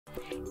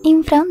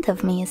In front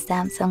of me is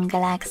Samsung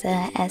Galaxy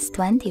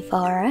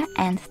S24,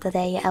 and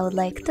today I would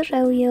like to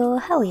show you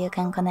how you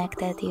can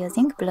connect it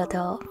using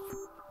Bluetooth.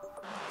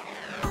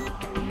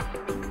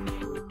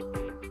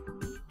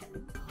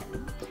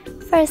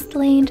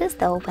 Firstly,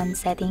 just open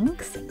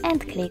Settings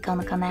and click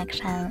on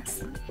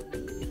Connections.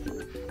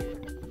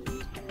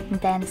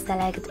 Then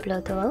select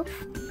Bluetooth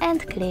and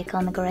click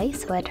on Gray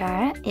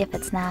switcher if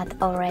it's not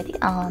already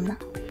on.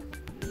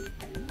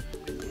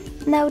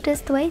 Now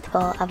just wait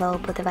for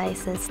available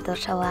devices to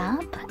show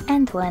up,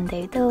 and when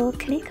they do,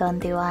 click on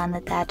the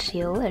one that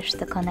you wish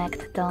to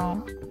connect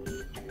to.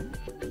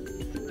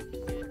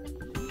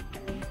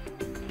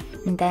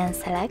 Then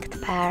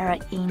select Pair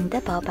in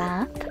the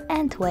pop-up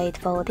and wait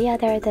for the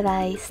other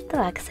device to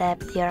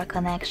accept your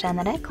connection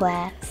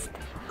request.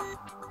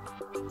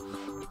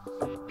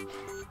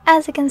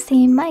 As you can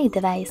see, my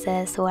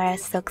devices were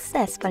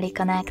successfully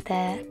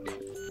connected.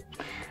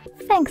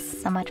 Thanks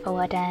so much for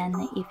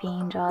watching. If you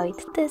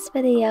enjoyed this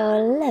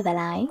video, leave a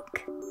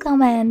like,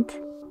 comment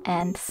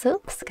and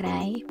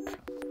subscribe.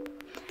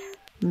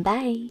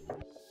 Bye!